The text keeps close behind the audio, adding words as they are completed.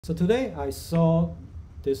So today I saw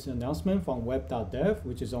this announcement from web.dev,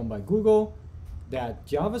 which is owned by Google, that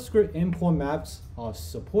JavaScript import maps are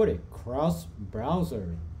supported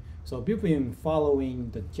cross-browser. So if you've been following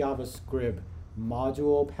the JavaScript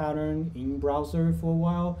module pattern in browser for a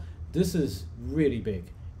while, this is really big.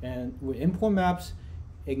 And with import maps,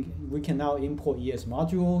 we can now import ES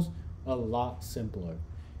modules a lot simpler.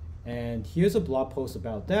 And here's a blog post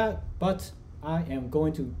about that, but I am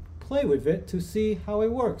going to play with it to see how it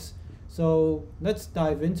works. So let's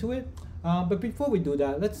dive into it. But before we do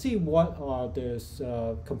that, let's see what are this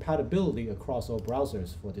compatibility across all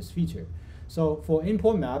browsers for this feature. So for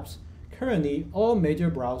import maps, currently all major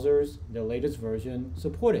browsers, the latest version,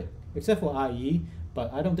 support it, except for IE,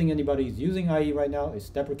 but I don't think anybody is using IE right now. It's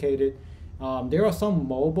deprecated. There are some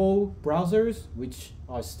mobile browsers which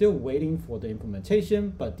are still waiting for the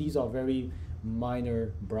implementation, but these are very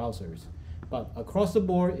minor browsers. But across the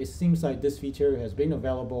board, it seems like this feature has been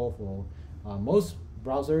available for most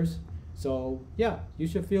browsers. So yeah, you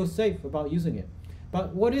should feel safe about using it.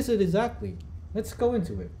 But what is it exactly? Let's go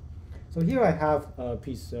into it. So here I have a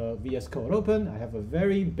piece of VS Code open. I have a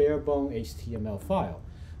very bare bone HTML file.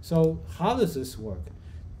 So how does this work?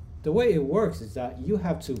 The way it works is that you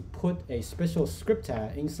have to put a special script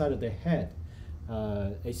tag inside of the head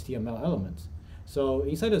HTML elements. So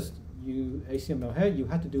inside of HTML head, you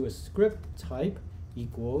have to do a script type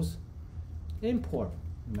equals import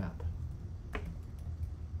map.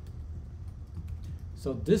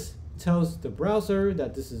 So this tells the browser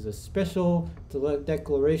that this is a special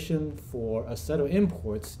declaration for a set of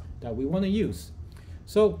imports that we want to use.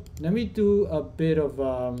 So let me do a bit of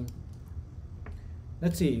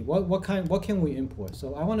let's see what can we import.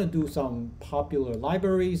 So I want to do some popular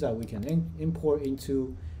libraries that we can import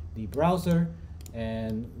into the browser.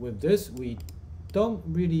 And with this, we don't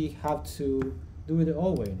really have to do it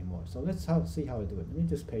all the way anymore. So let's see how I do it. Let me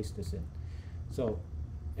just paste this in. So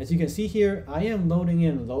as you can see here, I am loading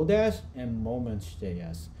in Lodash and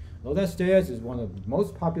Moments.js. Lodash.js is one of the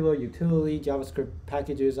most popular utility JavaScript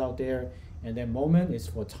packages out there. And then Moment is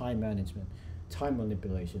for time management, time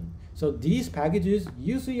manipulation. So these packages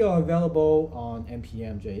usually are available on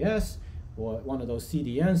npm.js or one of those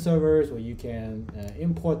CDN servers where you can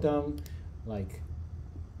import them, like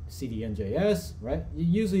CDN.js, right?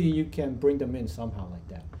 Usually you can bring them in somehow like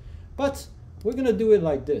that. But we're gonna do it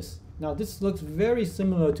like this. Now this looks very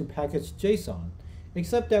similar to package.json,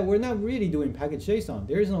 except that we're not really doing package.json.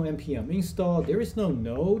 There is no npm install, there is no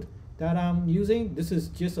node that I'm using. This is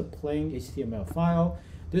just a plain HTML file.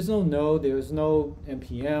 There's no node, there's no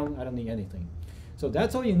npm, I don't need anything. So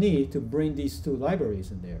that's all you need to bring these two libraries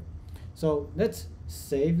in there. So let's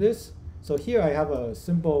save this. So here I have a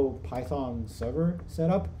simple Python server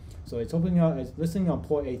set up. So it's opening up, it's listening on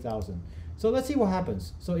port 8000. So let's see what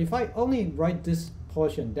happens. So if I only write this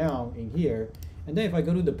portion down in here, and then if I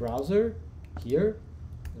go to the browser here,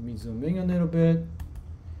 let me zoom in a little bit.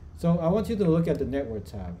 So I want you to look at the network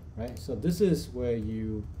tab, right? So this is where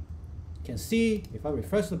you can see, if I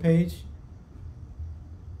refresh the page,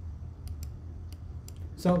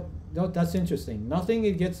 so that's interesting. Nothing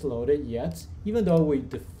gets loaded yet, even though we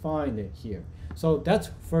defined it here. So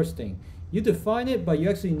that's first thing. You define it, but you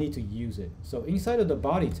actually need to use it. So inside of the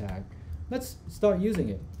body tag, let's start using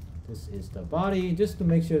it. This is the body, just to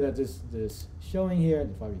make sure that this is showing here.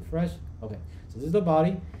 If I refresh, okay. So this is the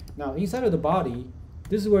body. Now inside of the body,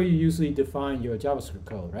 this is where you usually define your JavaScript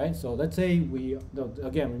code, right? So let's say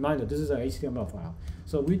again, reminder, this is an HTML file.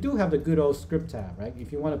 So we do have the good old script tab, right?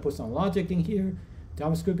 If you want to put some logic in here,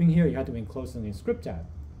 JavaScript in here, you have to enclose it in script tab.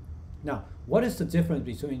 Now, what is the difference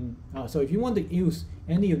between, so if you want to use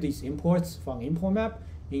any of these imports from import map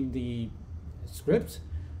in the script,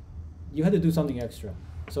 you have to do something extra.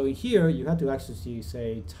 So here, you have to actually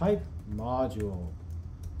say type module.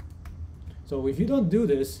 So if you don't do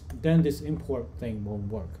this, then this import thing won't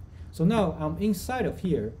work. So now I'm inside of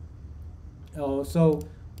here. So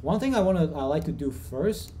one thing I like to do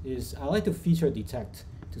first is I like to feature detect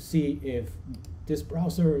to see if this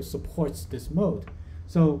browser supports this mode.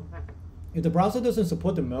 So if the browser doesn't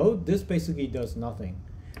support the mode, this basically does nothing.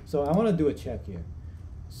 So I want to do a check here.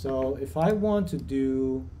 So if I want to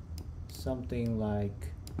do something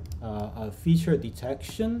like a feature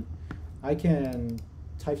detection, I can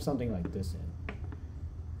type something like this in.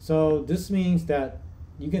 So this means that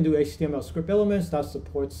you can do HTML script elements that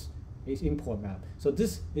supports a import map. So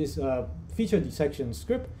this is a feature detection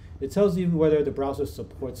script. It tells you whether the browser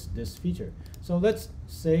supports this feature. So let's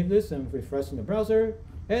save this and refresh in the browser,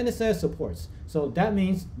 and it says supports. So that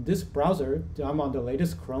means this browser, I'm on the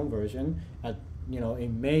latest Chrome version at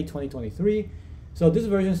in May 2023. So this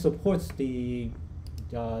version supports the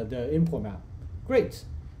import map. Great.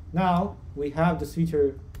 now we have this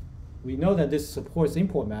feature. We know that this supports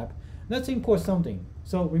import map. Let's import something.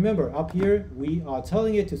 So remember, up here, we are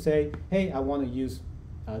telling it to say, hey, I want to use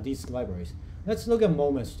these libraries. Let's look at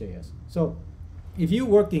moments.js. So if you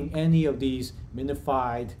work in any of these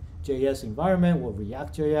minified JS environment or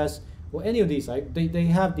React.js or any of these, like they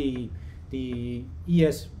have the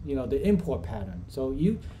ES, the import pattern. So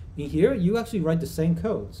in here, you actually write the same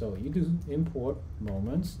code. So you do import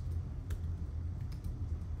moments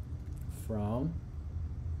from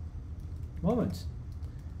moments.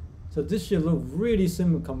 So this should look really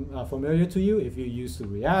familiar to you if you're used to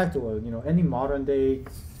React or any modern day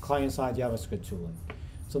client-side JavaScript tooling.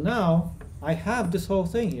 So now I have this whole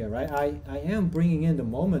thing here, right? I am bringing in the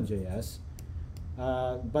moment.js,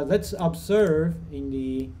 but let's observe in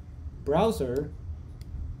the browser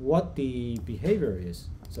what the behavior is.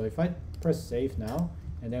 So if I press save now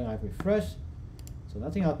and then I refresh, so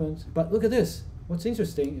nothing happens. But look at this. What's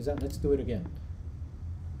interesting is that let's do it again.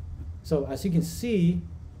 So as you can see,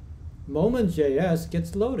 moment.js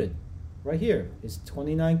gets loaded right here. It's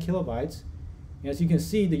 29 kilobytes. And as you can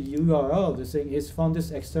see, the URL of this thing is from this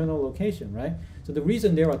external location, right? So the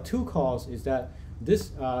reason there are two calls is that this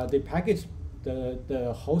the package,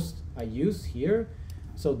 the host I use here.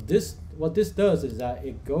 So what this does is that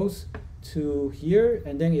it goes to here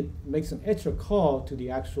and then it makes an extra call to the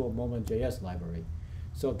actual moment.js library.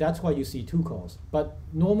 So that's why you see two calls. But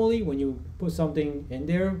normally when you put something in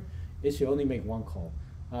there, it should only make one call.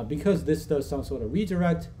 Because this does some sort of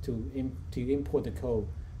redirect to import the code,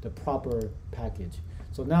 the proper package.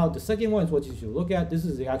 So now the second one is what you should look at. This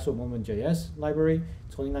is the actual moment.js library,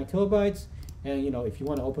 29 kilobytes. And if you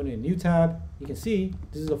want to open a new tab, you can see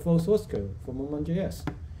this is a full source code for moment.js.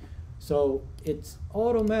 So it's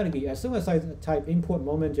automatically, as soon as I type import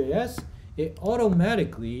moment.js, it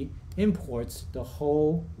automatically imports the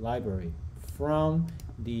whole library from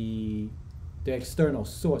the external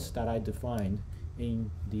source that I defined in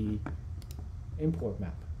the import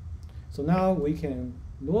map. So now we can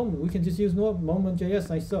just use moment.js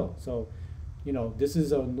like so. So this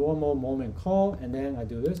is a normal moment call, and then I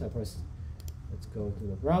do this. I press. Let's go to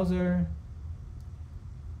the browser.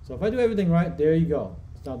 So if I do everything right, there you go.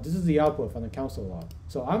 Now this is the output from the console log.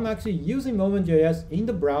 So I'm actually using moment.js in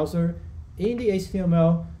the browser, in the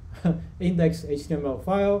HTML index HTML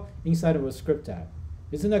file inside of a script tab.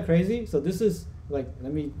 Isn't that crazy? So this is like,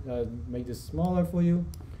 let me make this smaller for you.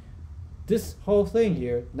 This whole thing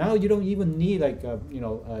here, now you don't even need like a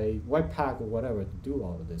Webpack or whatever to do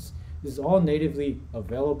all of this. This is all natively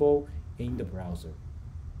available in the browser.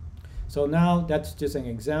 So now that's just an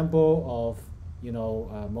example of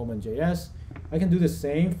moment.js. I can do the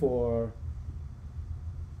same for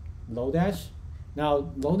Lodash.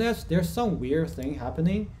 Now Lodash, there's some weird thing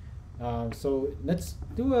happening. So let's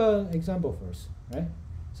do an example first, right?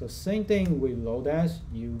 So same thing with Lodash.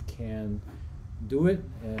 You can do it,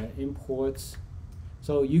 imports.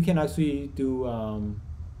 So you can actually do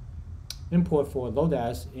import for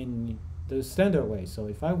Lodash in the standard way. So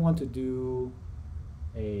if I want to do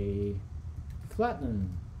a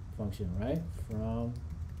flatten function, right, from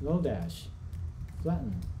Lodash,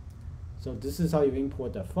 flatten. So this is how you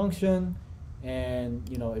import that function. And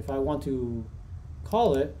if I want to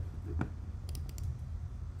call it,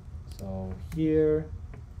 so here,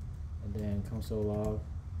 and then console log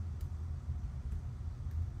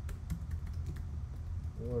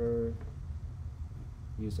order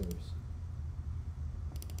users.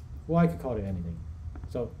 Well, I could call it anything.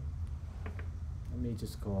 So let me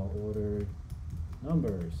just call order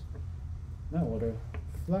numbers, not order,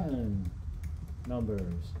 flatten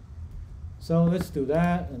numbers. So let's do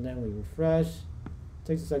that, and then we refresh.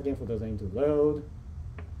 Takes a second for the thing to load.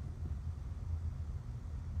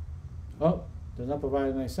 Oh, does not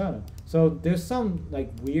provide a nice sound. So there's some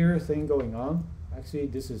like weird thing going on. Actually,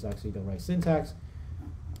 this is actually the right syntax.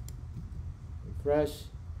 Refresh.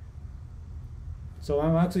 So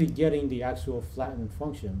I'm actually getting the actual flatten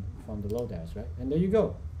function from the Lodash, right? And there you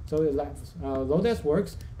go. So Lodash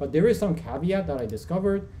works, but there is some caveat that I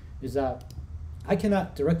discovered, is that I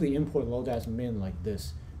cannot directly import Lodash min like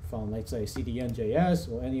this from, let's say,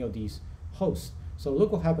 CDN.js or any of these hosts. So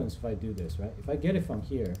look what happens if I do this, right? If I get it from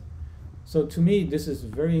here. So to me, this is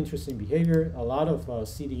very interesting behavior. A lot of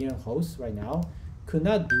CDN hosts right now could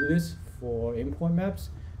not do this for import maps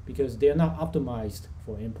because they're not optimized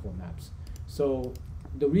for import maps. So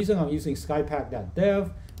the reason I'm using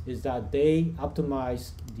skypack.dev is that they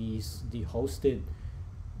optimize the hosted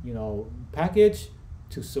package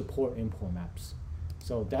to support import maps.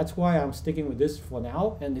 So that's why I'm sticking with this for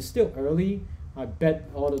now, and it's still early. I bet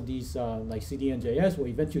all of these like CDN.js will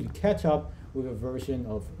eventually catch up with a version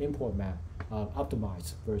of import map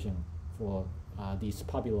optimized version for these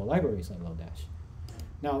popular libraries like Lodash.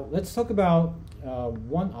 Now let's talk about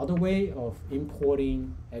one other way of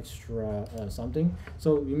importing extra something.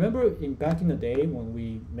 So remember back in the day when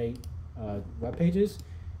we made web pages,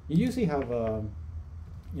 you usually have a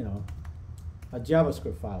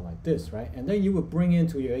JavaScript file like this, right? And then you would bring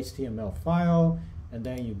into your HTML file, and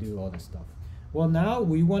then you do all this stuff. Well, now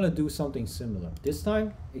we want to do something similar. This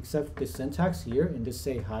time, except the syntax here in this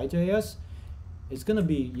say hi JS, it's going to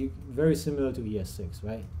be very similar to ES6,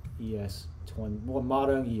 right? ES20, more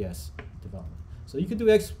modern ES development. So you could do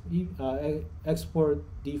export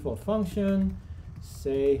default function,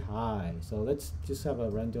 say hi. So let's just have a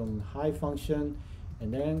random hi function,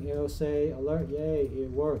 and then it'll say alert, yay,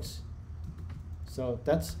 it works. So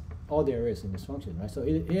that's all there is in this function, right? So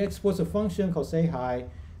it exports a function called say hi.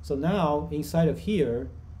 So now inside of here,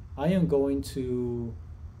 I am going to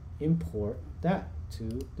import that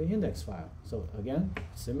to the index file. So again,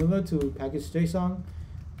 similar to package.json.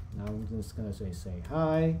 Now I'm just gonna say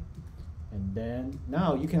hi, and then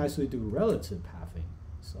now you can actually do relative pathing.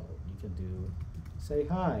 So you can do say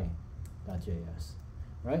hi.js,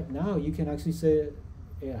 right? Now you can actually say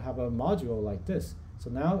have a module like this. So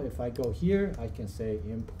now if I go here, I can say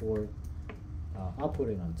import. I'll put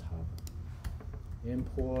it on top.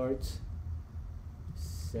 Import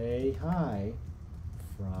say hi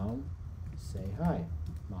from say hi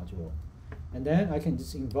module, and then I can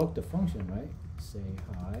just invoke the function, right? Say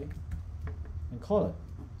hi and call it.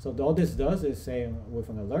 So all this does is say with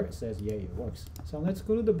an alert, it says yay, it works. So let's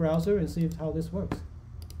go to the browser and see how this works.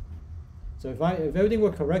 So if everything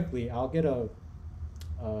worked correctly, I'll get a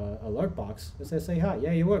alert box that says say hi,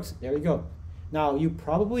 yay, it works. There you go. Now you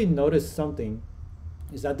probably noticed something,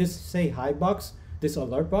 is that this say hi box, this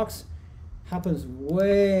alert box, happens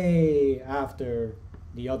way after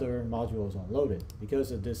the other modules are loaded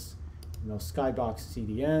because of this Skybox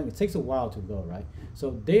CDN. It takes a while to load, right?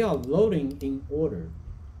 So they are loading in order.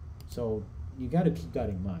 So you got to keep that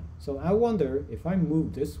in mind. So I wonder if I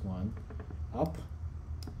move this one up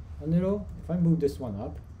a little, if I move this one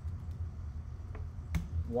up,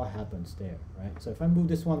 what happens there, right? So if I move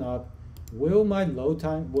this one up, will my load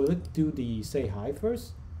time, will it do the say hi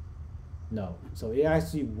first? No. So it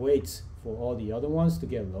actually waits for all the other ones to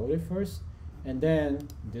get loaded first, and then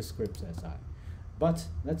this script says hi. But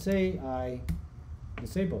let's say I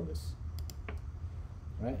disable this,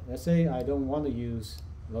 right? Let's say I don't want to use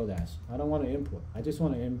Lodash. I don't want to import. I just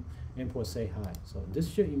want to import say hi. So this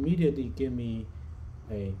should immediately give me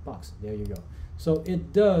a box. There you go. So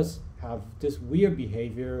it does have this weird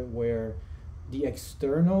behavior where the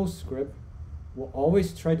external script will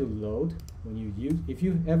always try to load when you use, if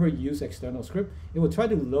you ever use external script, it will try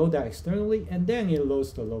to load that externally, and then it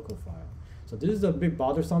loads the local file. So this is a bit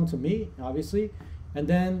bothersome to me, obviously. And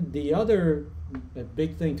then the other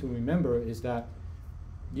big thing to remember is that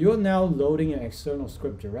you're now loading an external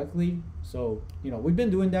script directly. So we've been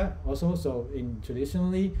doing that also, so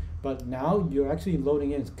traditionally, but now you're actually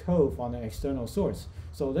loading in code on an external source.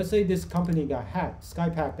 So let's say this company got hacked,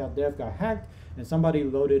 skypack.dev got hacked, and somebody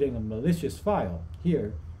loaded in a malicious file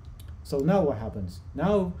here. So now what happens?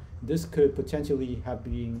 Now this could potentially have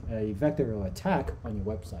been a vector or attack on your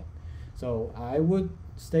website. So I would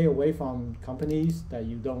stay away from companies that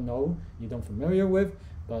you don't know, you don't familiar with,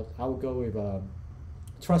 but I would go with a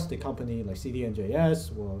trusted company like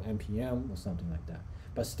CDN.js or NPM or something like that.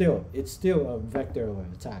 But still, it's still a vector or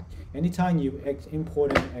attack. Anytime you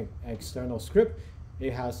import an external script,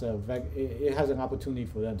 it has an opportunity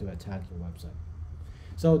for them to attack your website.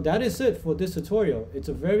 So that is it for this tutorial. It's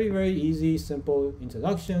a very, very easy, simple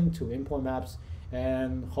introduction to import maps,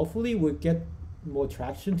 and hopefully we'll get more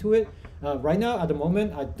traction to it. Right now, at the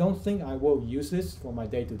moment, I don't think I will use this for my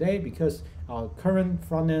day-to-day because our current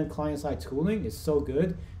front-end client-side tooling is so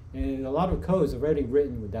good, and a lot of code is already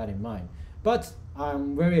written with that in mind. But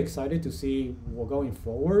I'm very excited to see going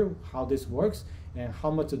forward how this works and how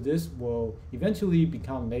much of this will eventually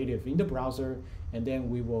become native in the browser, and then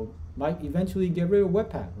we might eventually get rid of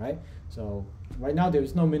Webpack, right? So right now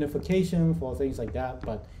there's no minification for things like that,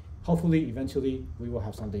 but hopefully eventually we will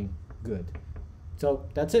have something good. So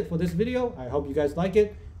that's it for this video. I hope you guys like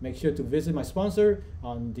it. Make sure to visit my sponsor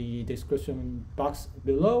on the description box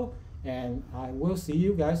below, and I will see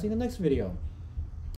you guys in the next video.